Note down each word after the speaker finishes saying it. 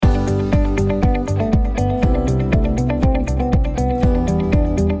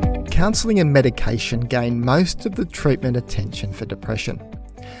counselling and medication gain most of the treatment attention for depression.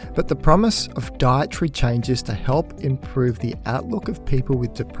 But the promise of dietary changes to help improve the outlook of people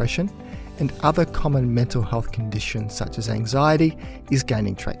with depression and other common mental health conditions such as anxiety is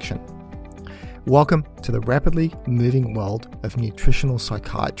gaining traction. Welcome to the rapidly moving world of nutritional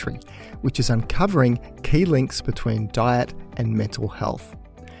psychiatry, which is uncovering key links between diet and mental health.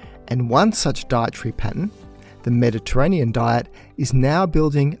 And one such dietary pattern, the Mediterranean diet, is now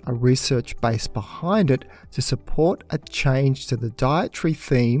building a research base behind it to support a change to the dietary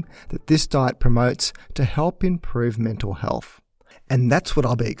theme that this diet promotes to help improve mental health. And that's what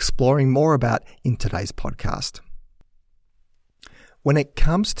I'll be exploring more about in today's podcast. When it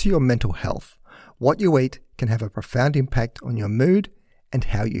comes to your mental health, what you eat can have a profound impact on your mood and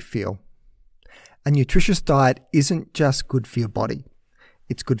how you feel. A nutritious diet isn't just good for your body.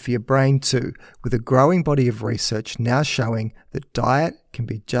 It's good for your brain too, with a growing body of research now showing that diet can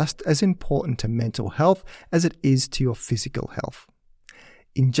be just as important to mental health as it is to your physical health.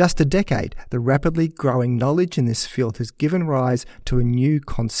 In just a decade, the rapidly growing knowledge in this field has given rise to a new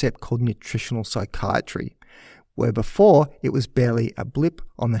concept called nutritional psychiatry, where before it was barely a blip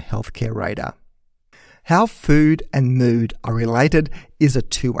on the healthcare radar. How food and mood are related is a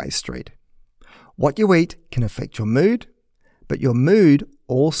two-way street. What you eat can affect your mood, but your mood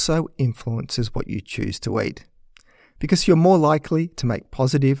also influences what you choose to eat, because you're more likely to make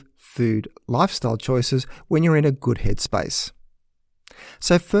positive food lifestyle choices when you're in a good headspace.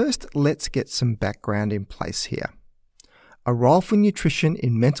 So first, let's get some background in place here. A role for nutrition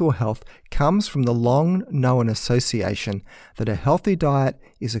in mental health comes from the long-known association that a healthy diet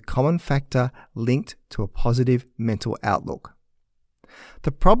is a common factor linked to a positive mental outlook.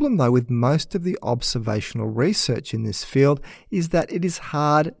 The problem, though, with most of the observational research in this field is that it is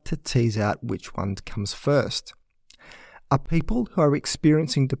hard to tease out which one comes first. Are people who are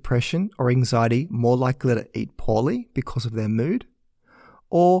experiencing depression or anxiety more likely to eat poorly because of their mood?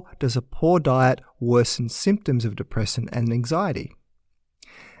 Or does a poor diet worsen symptoms of depression and anxiety?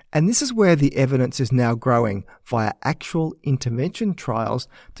 And this is where the evidence is now growing via actual intervention trials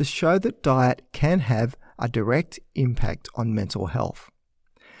to show that diet can have a direct impact on mental health.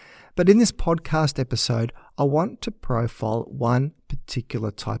 But in this podcast episode, I want to profile one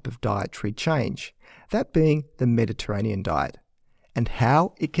particular type of dietary change, that being the Mediterranean diet, and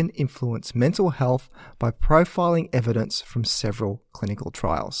how it can influence mental health by profiling evidence from several clinical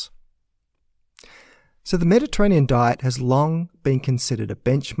trials. So the Mediterranean diet has long been considered a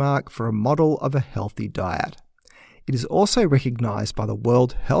benchmark for a model of a healthy diet. It is also recognized by the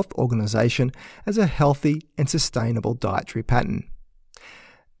World Health Organization as a healthy and sustainable dietary pattern.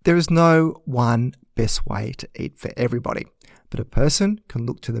 There is no one best way to eat for everybody, but a person can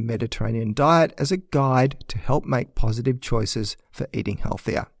look to the Mediterranean diet as a guide to help make positive choices for eating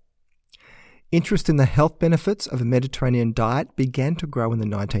healthier. Interest in the health benefits of a Mediterranean diet began to grow in the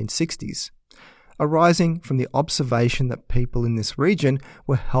 1960s, arising from the observation that people in this region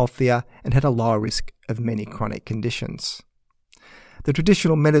were healthier and had a lower risk of many chronic conditions. The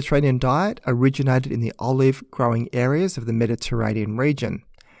traditional Mediterranean diet originated in the olive-growing areas of the Mediterranean region.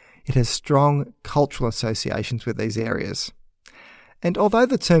 It has strong cultural associations with these areas. And although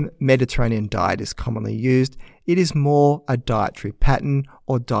the term Mediterranean diet is commonly used, it is more a dietary pattern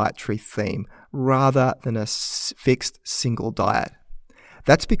or dietary theme rather than a fixed single diet.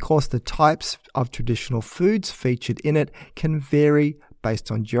 That's because the types of traditional foods featured in it can vary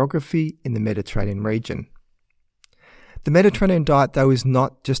based on geography in the Mediterranean region. The Mediterranean diet, though, is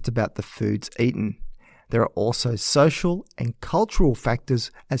not just about the foods eaten. There are also social and cultural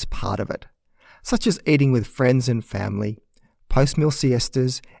factors as part of it, such as eating with friends and family, post-meal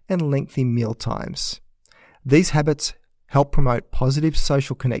siestas, and lengthy meal times. These habits help promote positive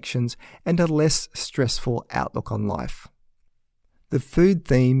social connections and a less stressful outlook on life. The food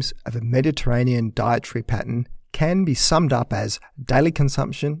themes of a Mediterranean dietary pattern can be summed up as daily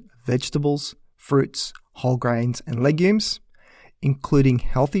consumption of vegetables, fruits, whole grains, and legumes, including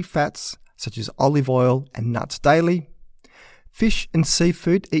healthy fats such as olive oil and nuts daily, fish and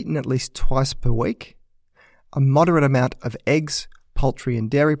seafood eaten at least twice per week, a moderate amount of eggs, poultry and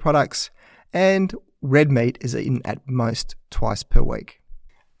dairy products, and red meat is eaten at most twice per week.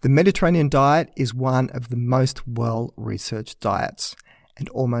 The Mediterranean diet is one of the most well-researched diets, and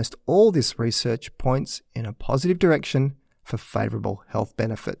almost all this research points in a positive direction for favourable health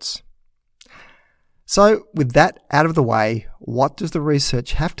benefits. So, with that out of the way, what does the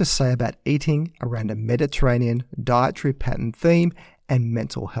research have to say about eating around a Mediterranean dietary pattern theme and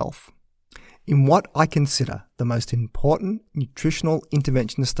mental health? In what I consider the most important nutritional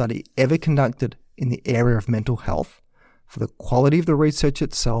intervention study ever conducted in the area of mental health, for the quality of the research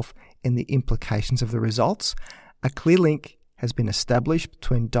itself, in the implications of the results, a clear link has been established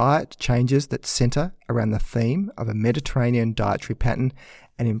between diet changes that centre around the theme of a Mediterranean dietary pattern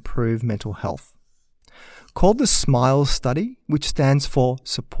and improved mental health. Called the SMILES study, which stands for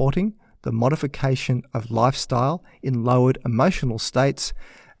Supporting the Modification of Lifestyle in Lowered Emotional States,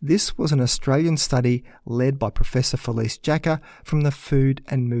 this was an Australian study led by Professor Felice Jacka from the Food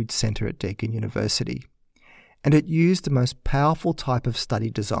and Mood Centre at Deakin University. And it used the most powerful type of study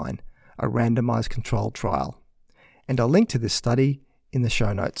design, a randomised controlled trial. And I'll link to this study in the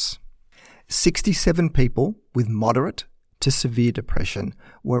show notes. 67 people with moderate to severe depression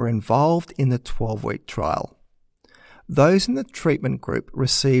were involved in the 12-week trial. Those in the treatment group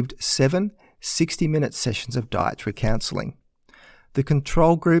received 7 60-minute sessions of dietary counselling. The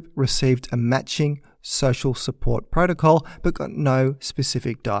control group received a matching social support protocol but got no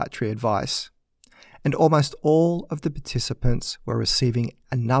specific dietary advice. And almost all of the participants were receiving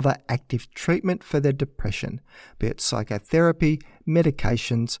another active treatment for their depression, be it psychotherapy,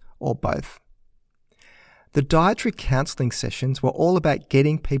 medications, or both. The dietary counselling sessions were all about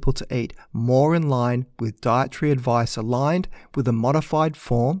getting people to eat more in line with dietary advice aligned with a modified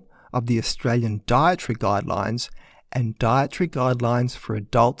form of the Australian Dietary Guidelines and Dietary Guidelines for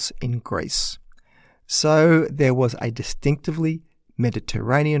Adults in Greece. So there was a distinctively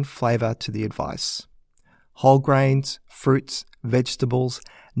Mediterranean flavour to the advice. Whole grains, fruits, vegetables,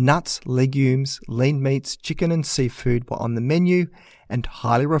 nuts, legumes, lean meats, chicken and seafood were on the menu, and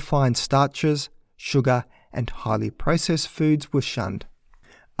highly refined starches, sugar, and highly processed foods were shunned.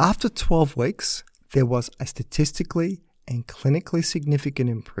 After 12 weeks, there was a statistically and clinically significant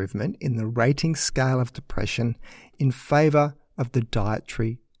improvement in the rating scale of depression in favour of the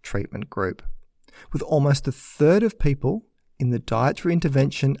dietary treatment group, with almost a third of people in the dietary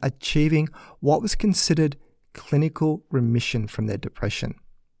intervention achieving what was considered clinical remission from their depression.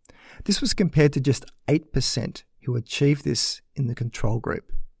 This was compared to just 8% who achieved this in the control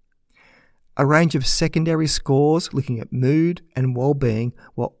group. A range of secondary scores looking at mood and well-being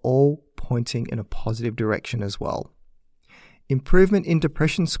were all pointing in a positive direction as well. Improvement in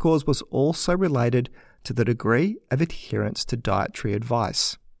depression scores was also related to the degree of adherence to dietary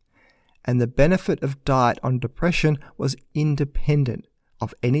advice. And the benefit of diet on depression was independent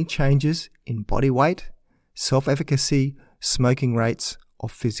of any changes in body weight, self-efficacy, smoking rates, or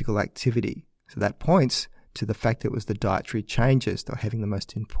physical activity. So that points to the fact that it was the dietary changes that were having the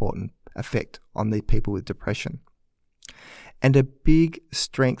most important effect on the people with depression. And a big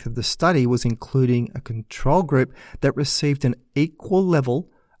strength of the study was including a control group that received an equal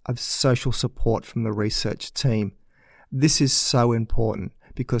level of social support from the research team. This is so important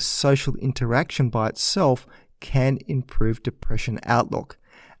because social interaction by itself can improve depression outlook,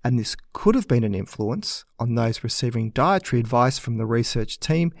 and this could have been an influence on those receiving dietary advice from the research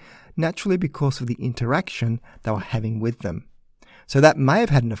team, naturally because of the interaction they were having with them. So that may have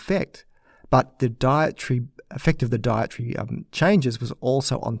had an effect, but the effect of the dietary changes was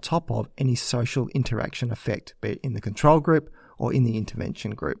also on top of any social interaction effect, be it in the control group or in the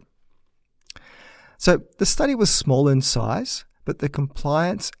intervention group. So the study was small in size, but the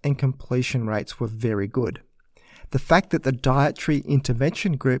compliance and completion rates were very good. The fact that the dietary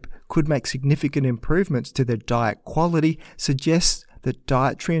intervention group could make significant improvements to their diet quality suggests that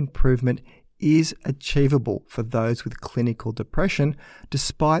dietary improvement is achievable for those with clinical depression,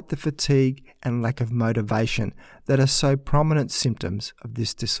 despite the fatigue and lack of motivation that are so prominent symptoms of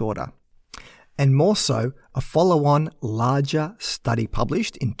this disorder. And more so, a follow-on larger study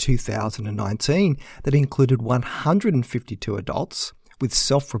published in 2019 that included 152 adults with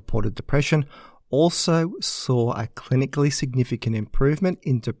self-reported depression also saw a clinically significant improvement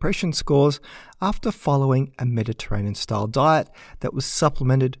in depression scores after following a Mediterranean-style diet that was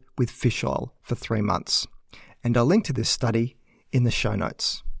supplemented with fish oil for 3 months. And I'll link to this study in the show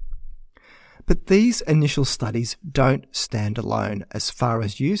notes. But these initial studies don't stand alone as far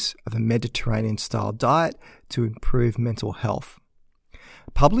as use of a Mediterranean-style diet to improve mental health.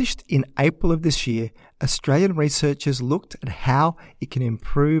 Published in April of this year, Australian researchers looked at how it can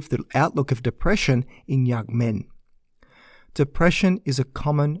improve the outlook of depression in young men. Depression is a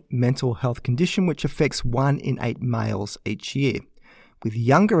common mental health condition which affects 1 in 8 males each year, with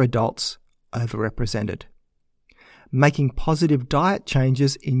younger adults overrepresented. Making positive diet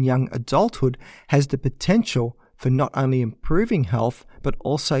changes in young adulthood has the potential for not only improving health, but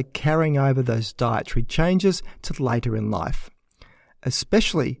also carrying over those dietary changes to later in life,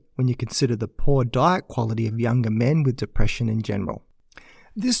 especially when you consider the poor diet quality of younger men with depression in general.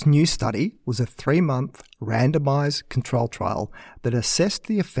 This new study was a 3-month randomized control trial that assessed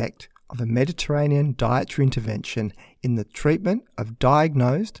the effect of a Mediterranean dietary intervention in the treatment of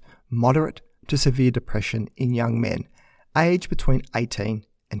diagnosed moderate to severe depression in young men aged between 18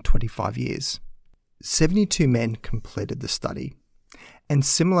 and 25 years. 72 men completed the study. And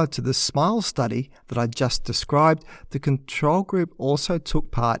similar to the SMILE study that I just described, the control group also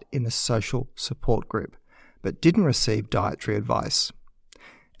took part in a social support group, but didn't receive dietary advice.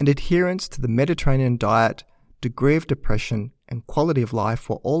 And adherence to the Mediterranean diet, degree of depression, and quality of life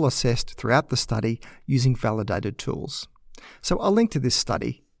were all assessed throughout the study using validated tools. So I'll link to this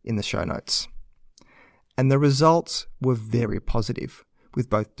study in the show notes. And the results were very positive, with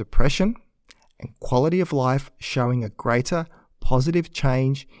both depression and quality of life showing a greater positive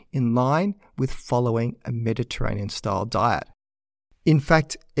change in line with following a Mediterranean-style diet. In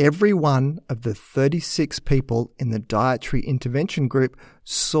fact, every one of the 36 people in the dietary intervention group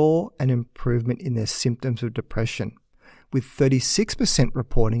saw an improvement in their symptoms of depression, with 36%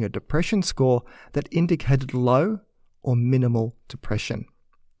 reporting a depression score that indicated low or minimal depression.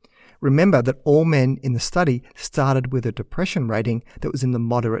 Remember that all men in the study started with a depression rating that was in the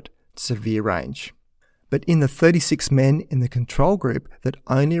moderate to severe range. But in the 36 men in the control group that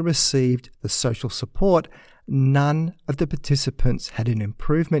only received the social support, none of the participants had an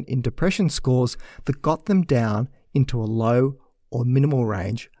improvement in depression scores that got them down into a low or minimal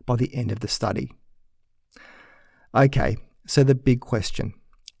range by the end of the study. Okay, so the big question: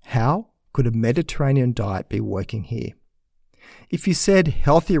 how could a Mediterranean diet be working here? If you said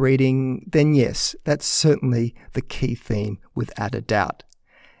healthier eating, then yes, that's certainly the key theme without a doubt.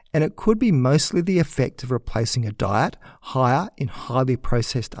 And it could be mostly the effect of replacing a diet higher in highly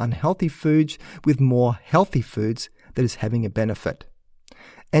processed unhealthy foods with more healthy foods that is having a benefit.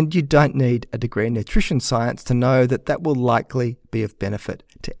 And you don't need a degree in nutrition science to know that that will likely be of benefit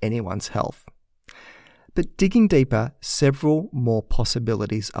to anyone's health. But digging deeper, several more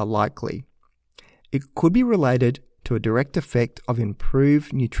possibilities are likely. It could be related to a direct effect of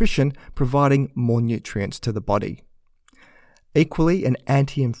improved nutrition providing more nutrients to the body. Equally, an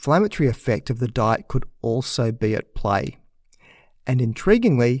anti-inflammatory effect of the diet could also be at play. And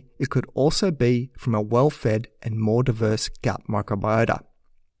intriguingly, it could also be from a well-fed and more diverse gut microbiota.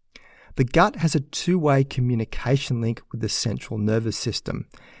 The gut has a two-way communication link with the central nervous system,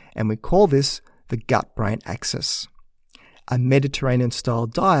 and we call this the gut-brain axis. A Mediterranean-style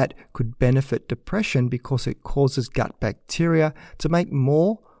diet could benefit depression because it causes gut bacteria to make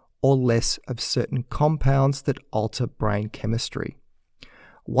more or less of certain compounds that alter brain chemistry.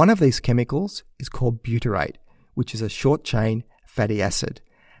 One of these chemicals is called butyrate, which is a short-chain fatty acid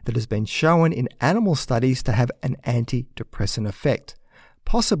that has been shown in animal studies to have an antidepressant effect,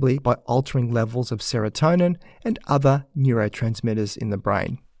 possibly by altering levels of serotonin and other neurotransmitters in the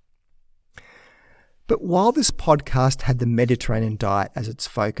brain. But while this podcast had the Mediterranean diet as its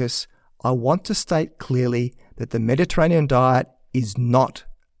focus, I want to state clearly that the Mediterranean diet is not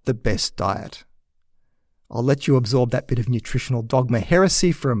the best diet. I'll let you absorb that bit of nutritional dogma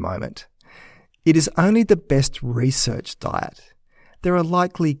heresy for a moment. It is only the best researched diet. There are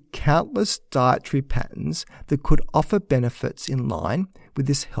likely countless dietary patterns that could offer benefits in line with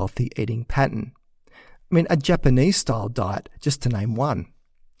this healthy eating pattern. I mean, a Japanese-style diet, just to name one.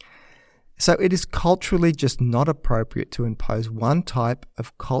 So it is culturally just not appropriate to impose one type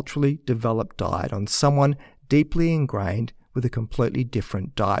of culturally developed diet on someone deeply ingrained with a completely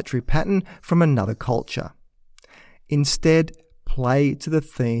different dietary pattern from another culture. Instead, play to the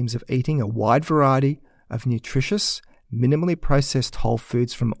themes of eating a wide variety of nutritious, minimally processed whole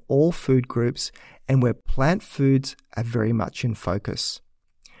foods from all food groups and where plant foods are very much in focus.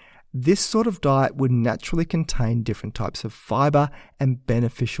 This sort of diet would naturally contain different types of fiber and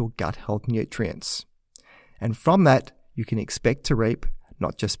beneficial gut health nutrients. And from that, you can expect to reap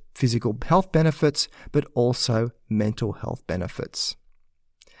not just physical health benefits, but also mental health benefits.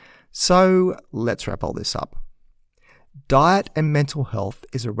 So let's wrap all this up. Diet and mental health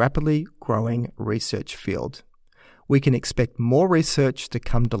is a rapidly growing research field. We can expect more research to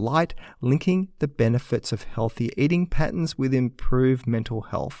come to light linking the benefits of healthy eating patterns with improved mental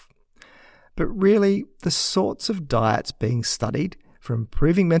health. But really, the sorts of diets being studied for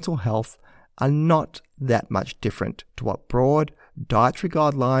improving mental health are not that much different to what broad dietary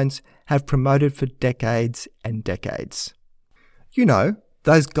guidelines have promoted for decades and decades. You know,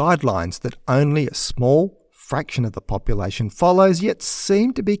 those guidelines that only a small fraction of the population follows, yet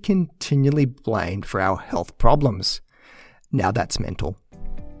seem to be continually blamed for our health problems. Now that's mental.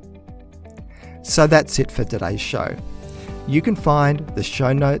 So that's it for today's show. You can find the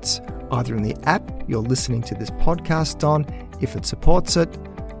show notes either in the app you're listening to this podcast on, if it supports it,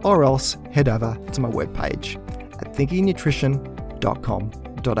 or else head over to my webpage at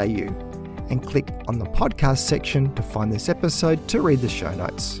thinkingnutrition.com.au and click on the podcast section to find this episode to read the show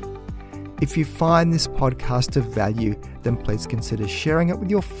notes. If you find this podcast of value, then please consider sharing it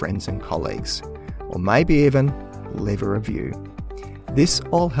with your friends and colleagues, or maybe even leave a review. This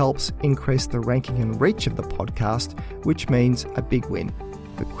all helps increase the ranking and reach of the podcast, which means a big win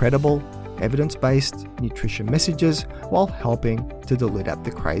for credible, evidence-based nutrition messages while helping to dilute out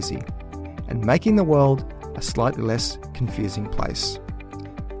the crazy and making the world a slightly less confusing place.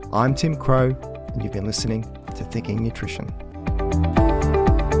 I'm Tim Crowe, and you've been listening to Thinking Nutrition.